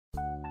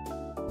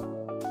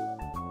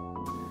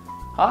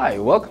Hi,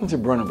 welcome to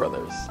Bronner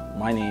Bros.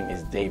 My name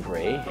is Dave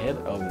Ray, head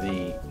of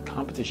the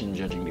competition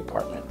judging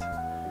department.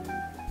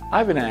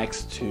 I've been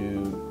asked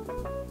to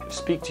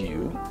speak to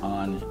you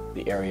on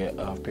the area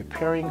of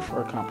preparing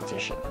for a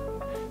competition.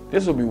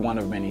 This will be one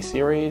of many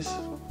series,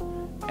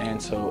 and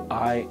so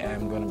I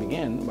am going to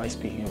begin by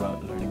speaking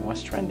about learning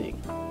what's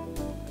trending.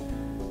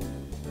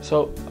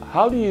 So,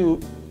 how do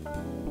you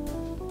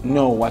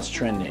know what's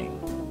trending?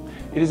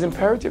 It is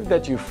imperative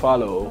that you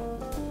follow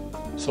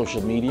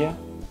social media,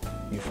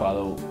 you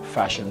follow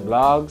fashion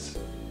blogs,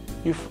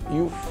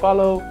 you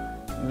follow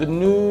the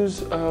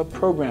news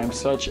programs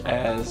such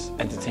as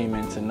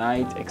Entertainment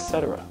Tonight,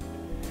 etc.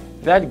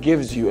 That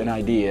gives you an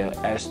idea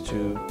as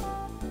to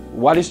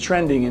what is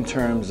trending in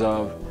terms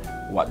of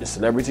what the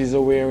celebrities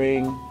are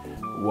wearing,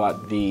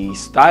 what the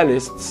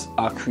stylists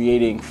are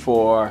creating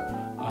for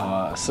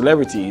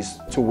celebrities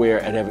to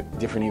wear at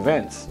different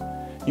events.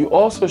 You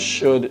also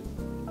should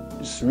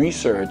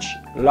research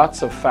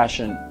lots of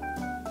fashion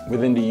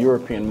within the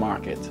European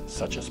market,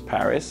 such as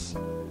Paris,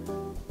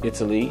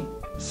 Italy,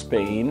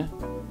 Spain,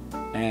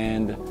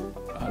 and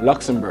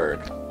Luxembourg.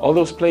 All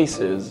those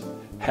places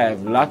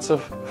have lots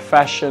of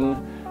fashion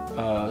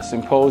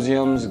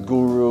symposiums,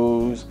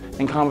 gurus,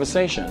 and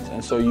conversations.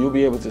 And so you'll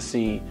be able to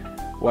see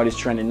what is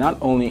trending not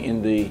only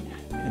in the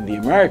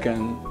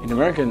American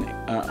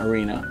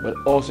arena, but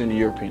also in the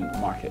European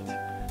market.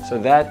 So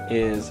that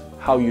is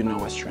how you know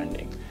what's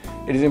trending.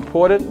 It is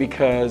important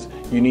because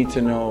you need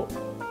to know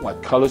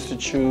what colors to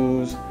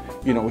choose,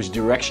 which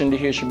direction the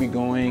hair should be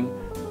going,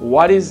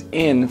 what is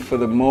in for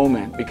the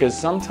moment, because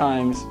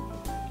sometimes,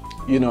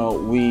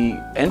 we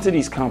enter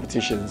these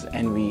competitions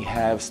and we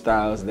have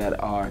styles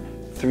that are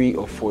 3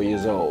 or 4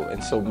 years old,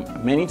 and so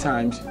many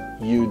times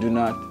you do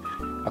not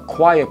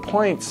acquire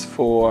points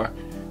for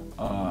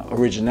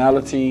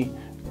originality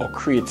or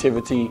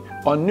creativity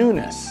or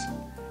newness.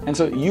 And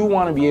so you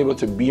want to be able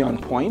to be on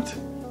point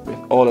with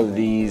all of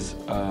these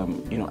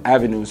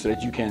avenues so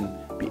that you can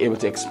be able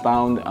to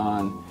expound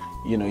on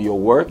your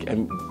work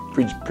and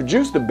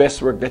produce the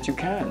best work that you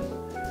can.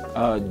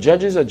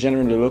 Judges are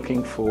generally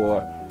looking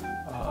for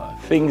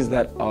things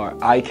that are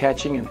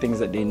eye-catching and things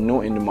that they know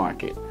in the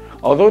market.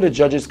 Although the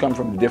judges come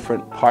from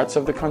different parts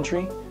of the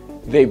country,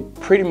 they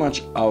pretty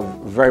much are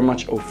very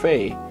much au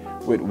fait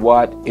with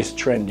what is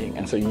trending,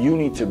 and so you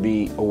need to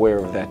be aware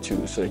of that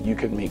too, so that you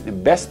can make the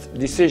best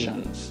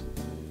decisions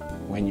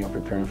when you're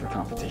preparing for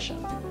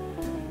competition.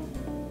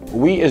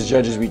 We as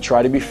judges, we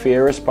try to be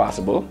fair as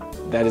possible.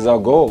 That is our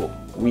goal.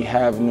 We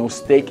have no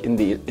stake in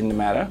the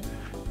matter.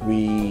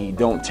 We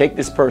don't take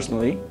this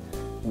personally.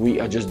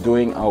 We are just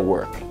doing our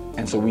work.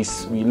 And so we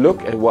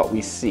look at what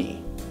we see.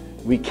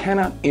 We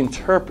cannot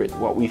interpret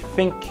what we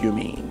think you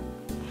mean.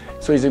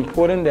 So it's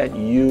important that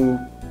you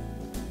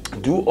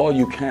do all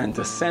you can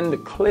to send a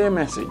clear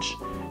message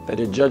that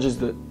the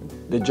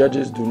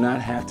judges do not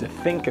have to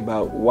think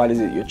about what is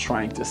it you're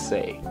trying to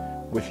say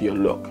with your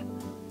look.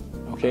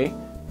 Okay?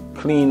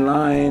 Clean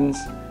lines,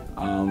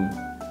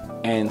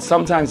 and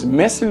sometimes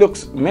messy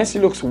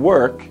looks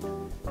work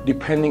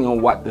depending on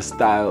what the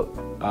style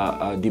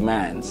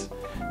demands,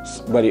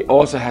 but it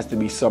also has to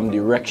be some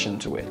direction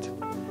to it.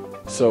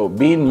 So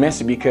being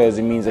messy because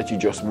it means that you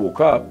just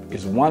woke up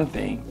is one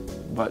thing,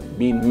 but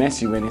being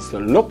messy when it's the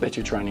look that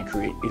you're trying to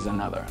create is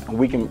another, and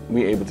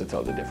we're able to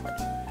tell the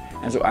difference.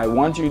 And so I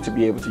want you to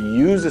be able to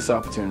use this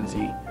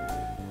opportunity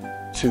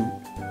to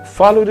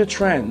follow the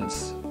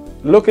trends.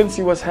 Look and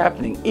see what's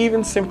happening.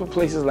 Even simple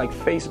places like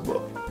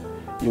Facebook,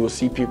 you will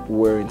see people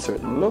wearing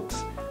certain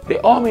looks. They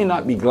all may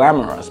not be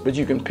glamorous, but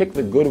you can pick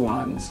the good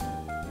ones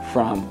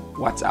from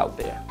what's out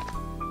there.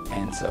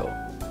 And so,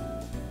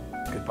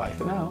 goodbye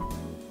for now.